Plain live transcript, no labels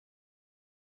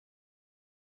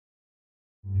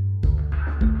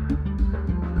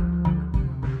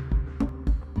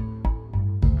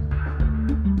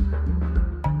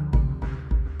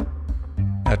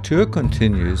Our tour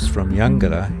continues from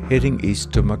Yangara heading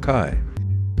east to Mackay,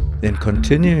 then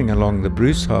continuing along the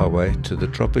Bruce Highway to the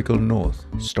Tropical North,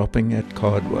 stopping at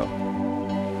Cardwell.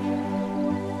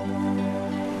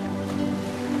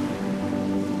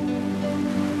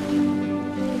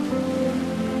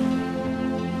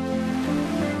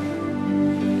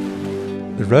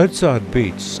 The roadside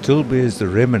beach still bears the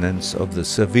remnants of the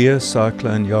severe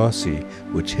cyclone Yasi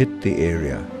which hit the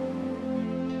area.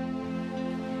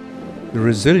 The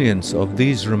resilience of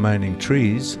these remaining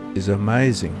trees is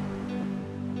amazing.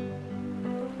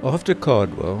 After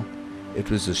Cardwell,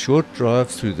 it was a short drive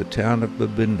through the town of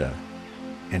Babinda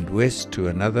and west to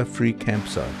another free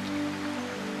campsite.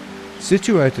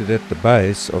 Situated at the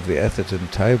base of the Atherton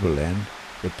Tableland,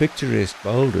 the picturesque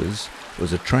Boulders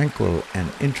was a tranquil and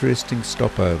interesting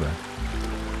stopover.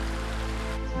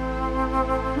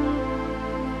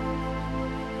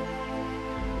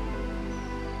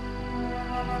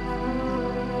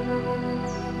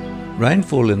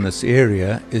 Rainfall in this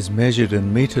area is measured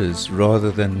in meters rather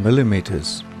than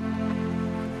millimeters.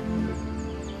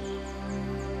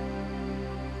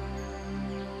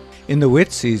 In the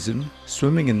wet season,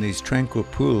 swimming in these tranquil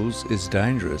pools is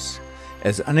dangerous,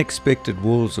 as unexpected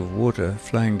walls of water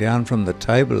flowing down from the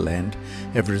tableland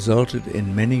have resulted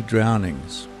in many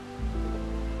drownings.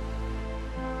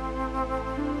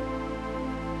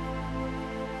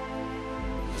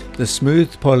 The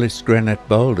smooth polished granite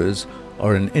boulders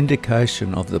are an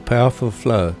indication of the powerful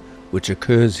flow which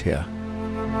occurs here.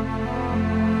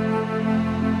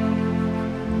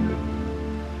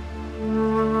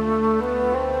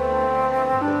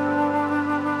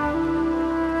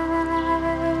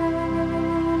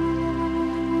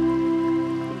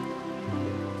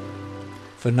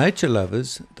 For nature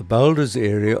lovers, the Boulders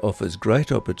area offers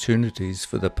great opportunities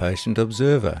for the patient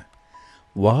observer.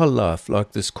 Wildlife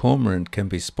like this cormorant can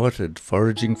be spotted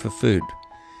foraging for food.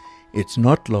 It's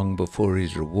not long before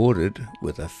he's rewarded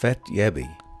with a fat yabby.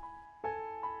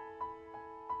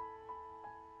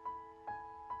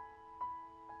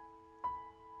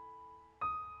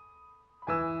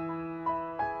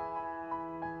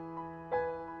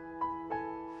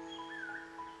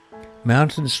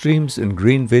 Mountain streams and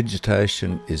green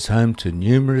vegetation is home to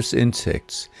numerous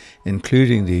insects,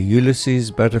 including the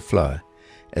Ulysses butterfly,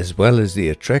 as well as the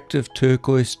attractive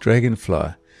turquoise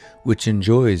dragonfly, which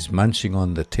enjoys munching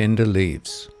on the tender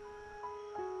leaves.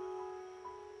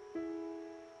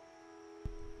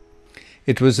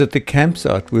 It was at the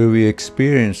campsite where we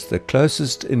experienced the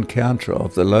closest encounter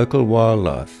of the local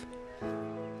wildlife.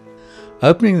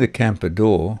 Opening the camper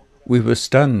door, we were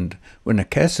stunned when a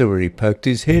cassowary poked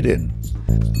his head in.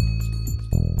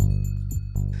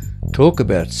 Talk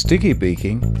about sticky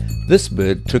beaking, this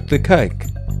bird took the cake.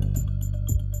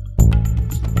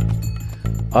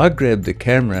 I grabbed the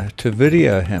camera to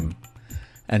video him.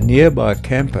 A nearby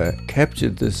camper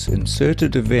captured this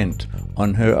inserted event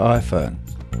on her iPhone.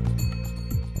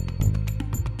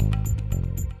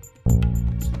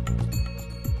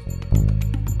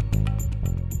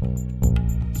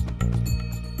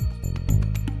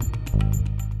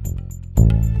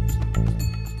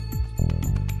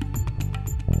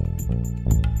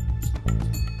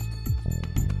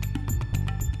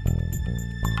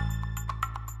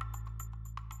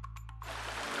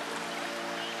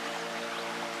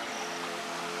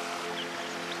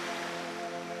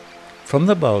 From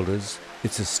the Boulders,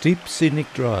 it's a steep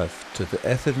scenic drive to the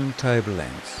Atherton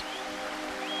Tablelands.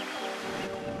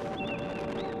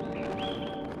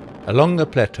 Along the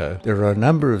plateau, there are a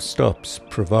number of stops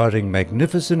providing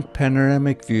magnificent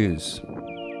panoramic views.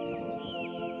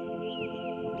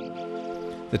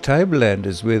 The Tableland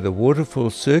is where the waterfall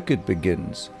circuit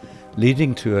begins,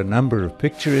 leading to a number of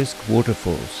picturesque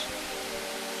waterfalls.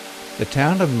 The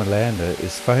town of Malanda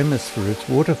is famous for its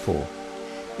waterfall.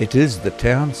 It is the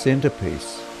town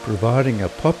centrepiece, providing a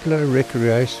popular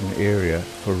recreation area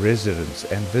for residents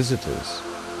and visitors.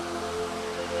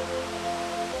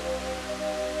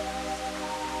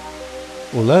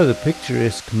 Although the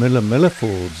picturesque Milla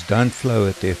Falls don't flow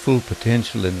at their full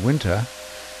potential in winter,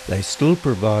 they still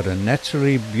provide a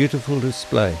naturally beautiful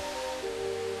display.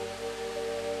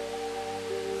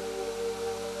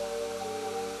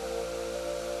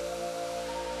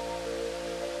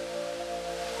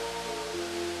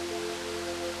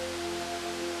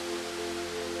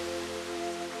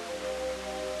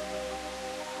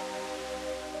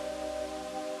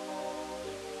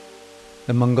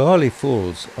 The Mangali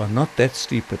Falls are not that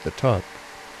steep at the top.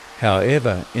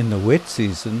 However, in the wet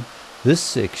season, this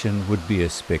section would be a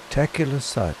spectacular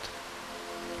sight.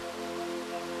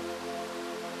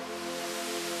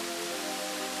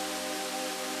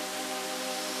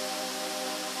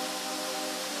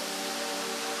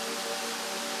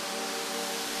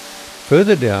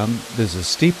 Further down, there's a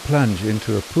steep plunge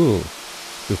into a pool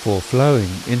before flowing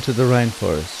into the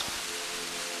rainforest.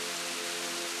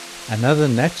 Another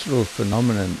natural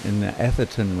phenomenon in the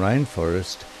Atherton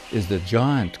rainforest is the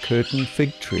giant curtain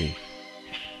fig tree.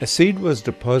 A seed was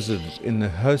deposited in the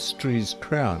host tree's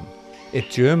crown. It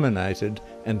germinated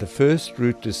and the first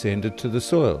root descended to the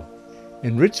soil.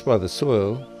 Enriched by the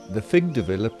soil, the fig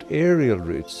developed aerial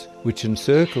roots which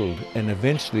encircled and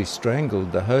eventually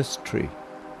strangled the host tree.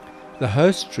 The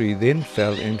host tree then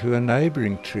fell into a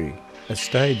neighbouring tree, a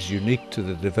stage unique to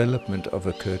the development of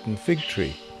a curtain fig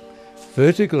tree.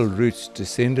 Vertical roots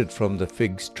descended from the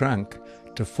fig's trunk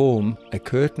to form a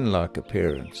curtain-like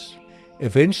appearance.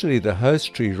 Eventually the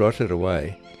host tree rotted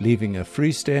away, leaving a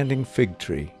freestanding fig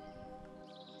tree.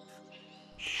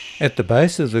 At the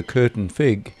base of the curtain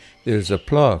fig, there is a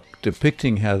plaque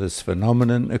depicting how this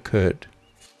phenomenon occurred.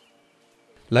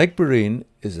 Lake Burine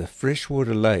is a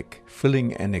freshwater lake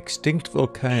filling an extinct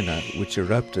volcano which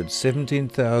erupted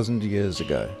 17,000 years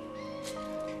ago.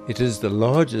 It is the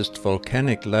largest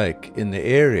volcanic lake in the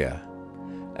area,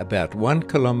 about 1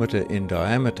 kilometre in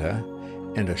diameter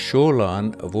and a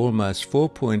shoreline of almost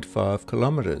 4.5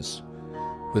 kilometres,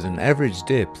 with an average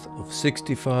depth of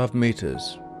 65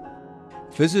 metres.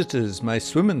 Visitors may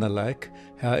swim in the lake,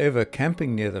 however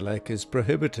camping near the lake is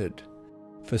prohibited.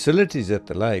 Facilities at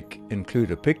the lake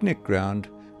include a picnic ground,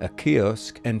 a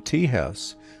kiosk and tea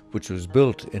house, which was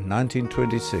built in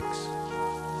 1926.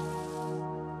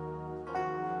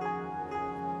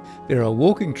 There are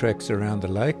walking tracks around the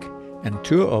lake and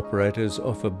tour operators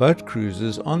offer boat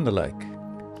cruises on the lake.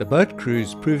 The boat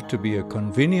cruise proved to be a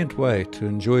convenient way to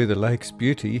enjoy the lake's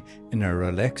beauty in a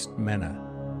relaxed manner.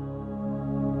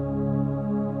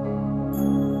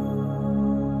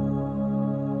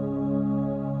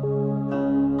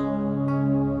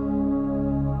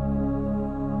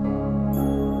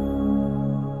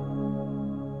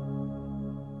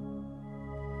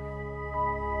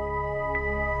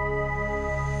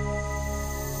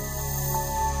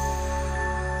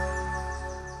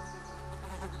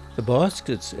 The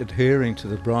baskets adhering to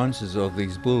the branches of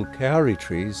these bull kauri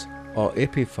trees are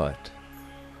epiphyte.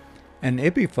 An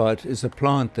epiphyte is a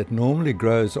plant that normally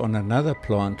grows on another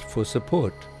plant for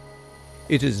support.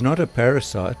 It is not a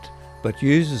parasite, but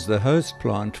uses the host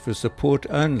plant for support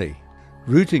only,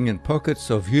 rooting in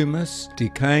pockets of humus,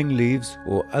 decaying leaves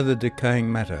or other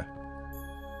decaying matter.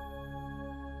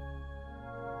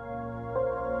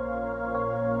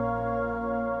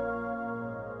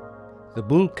 The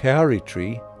bull kauri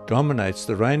tree dominates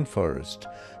the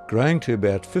rainforest, growing to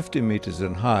about 50 metres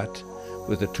in height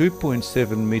with a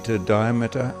 2.7 metre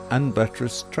diameter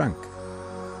unbuttressed trunk.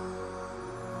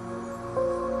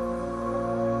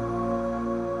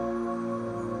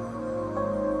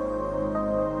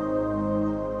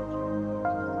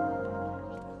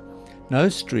 No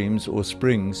streams or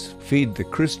springs feed the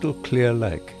crystal clear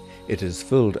lake. It is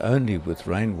filled only with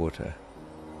rainwater.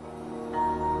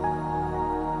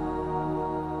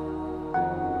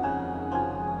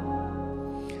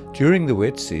 During the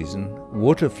wet season,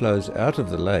 water flows out of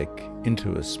the lake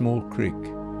into a small creek.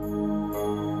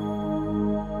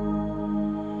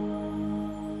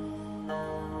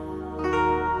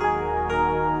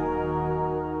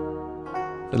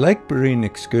 The Lake Burine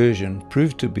excursion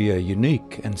proved to be a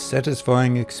unique and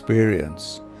satisfying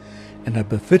experience, and a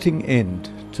befitting end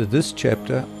to this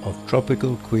chapter of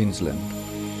tropical Queensland.